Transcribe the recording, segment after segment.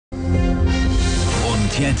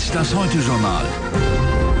Und jetzt das Heute-Journal.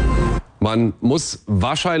 Man muss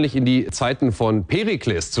wahrscheinlich in die Zeiten von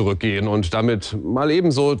Perikles zurückgehen und damit mal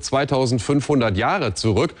ebenso 2500 Jahre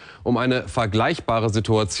zurück, um eine vergleichbare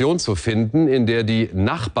Situation zu finden, in der die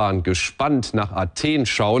Nachbarn gespannt nach Athen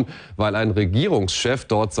schauen, weil ein Regierungschef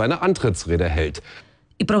dort seine Antrittsrede hält.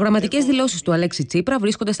 Οι προγραμματικές δηλώσεις του Αλέξη Τσίπρα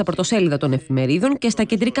βρίσκονται στα πρωτοσέλιδα των εφημερίδων και στα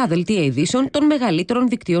κεντρικά δελτία ειδήσεων των μεγαλύτερων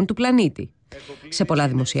δικτύων του πλανήτη. Σε πολλά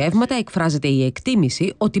δημοσιεύματα εκφράζεται η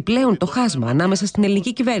εκτίμηση ότι πλέον το χάσμα ανάμεσα στην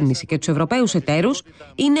ελληνική κυβέρνηση και τους Ευρωπαίους εταίρους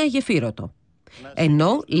είναι αγεφύρωτο.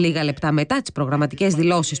 Ενώ, λίγα λεπτά μετά τις προγραμματικές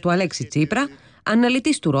δηλώσεις του Αλέξη Τσίπρα,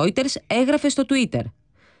 αναλυτής του Reuters έγραφε στο Twitter: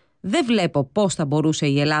 «Δεν βλέπω πώς θα μπορούσε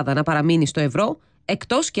η Ελλάδα να παραμείνει στο ευρώ,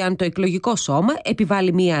 εκτός και αν το εκλογικό σώμα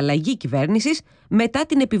επιβάλλει μια αλλαγή κυβέρνησης μετά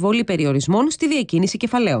την επιβολή περιορισμών στη διακίνηση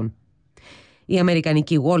κεφαλαίων». Η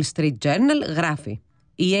αμερικανική Wall Street Journal γράφει: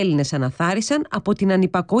 «Οι Έλληνες αναθάρισαν από την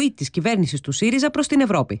ανυπακοή της κυβέρνησης του ΣΥΡΙΖΑ προς την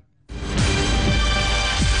Ευρώπη».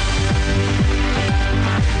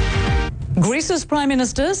 Greece's Prime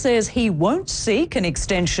Minister says he won't seek an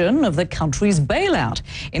extension of the country's bailout.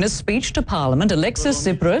 In a speech to Parliament, Alexis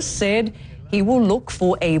Tsipras said he will look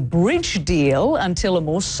for a bridge deal until a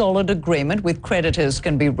more solid agreement with creditors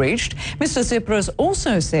can be reached. Mr. Tsipras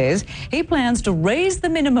also says he plans to raise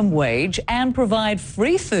the minimum wage and provide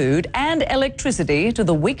free food and electricity to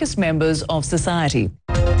the weakest members of society.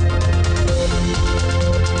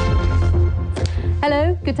 Hello,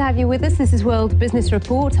 good to have you with us. This is World Business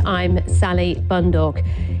Report. I'm Sally Bundock.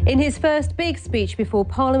 In his first big speech before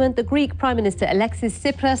Parliament, the Greek Prime Minister Alexis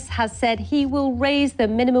Tsipras has said he will raise the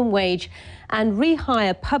minimum wage and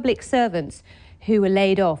rehire public servants who were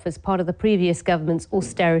laid off as part of the previous government's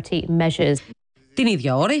austerity measures. Την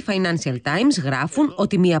ίδια ώρα, οι Financial Times γράφουν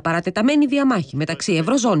ότι μια παρατεταμένη διαμάχη μεταξύ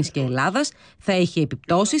Ευρωζώνης και Ελλάδας θα έχει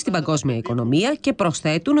επιπτώσεις στην παγκόσμια οικονομία και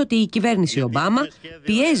προσθέτουν ότι η κυβέρνηση Ομπάμα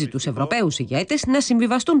πιέζει τους Ευρωπαίους ηγέτες να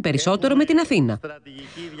συμβιβαστούν περισσότερο με την Αθήνα.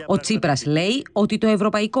 Ο Τσίπρας λέει ότι το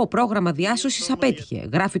ευρωπαϊκό πρόγραμμα διάσωσης απέτυχε,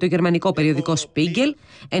 γράφει το γερμανικό περιοδικό Spiegel,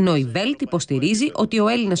 ενώ η Welt υποστηρίζει ότι ο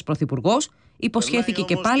Έλληνας πρωθυπουργός υποσχέθηκε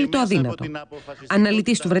και πάλι το αδύνατο.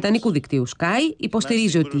 Αναλυτής του βρετανικού δικτύου Sky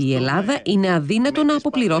υποστηρίζει ότι η Ελλάδα είναι αδύνατο να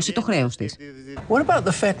αποπληρώσει το χρέος της. What about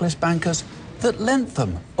the feckless bankers that lent them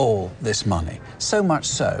all this money? So much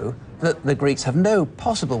so that the Greeks have no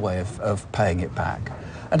possible way of paying it back.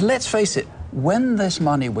 And let's face it, when this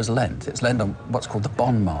money was lent, it's lent on what's called the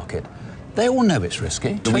bond market. They all know it's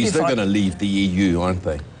risky. They're going to leave the EU, aren't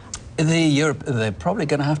they? They're probably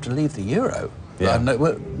going to have to leave the euro. Yeah. No,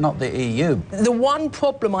 not the EU. The one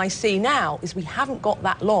problem I see now is we haven't got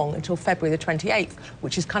that long until February the 28th,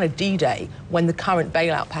 which is kind of D-Day, when the current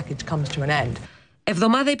bailout package comes to an end.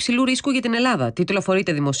 Εβδομάδα υψηλού ρίσκου για την Ελλάδα,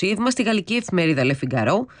 τιτλοφορείται δημοσίευμα στη γαλλική εφημερίδα Le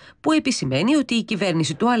Figaro, που επισημαίνει ότι η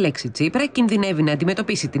κυβέρνηση του Αλέξη Τσίπρα κινδυνεύει να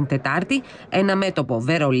αντιμετωπίσει την Τετάρτη ένα μέτωπο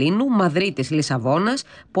Βερολίνου, Μαδρίτης, Λισαβόνας,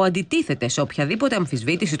 που αντιτίθεται σε οποιαδήποτε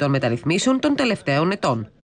αμφισβήτηση των μεταρρυθμίσεων των τελευταίων ετών.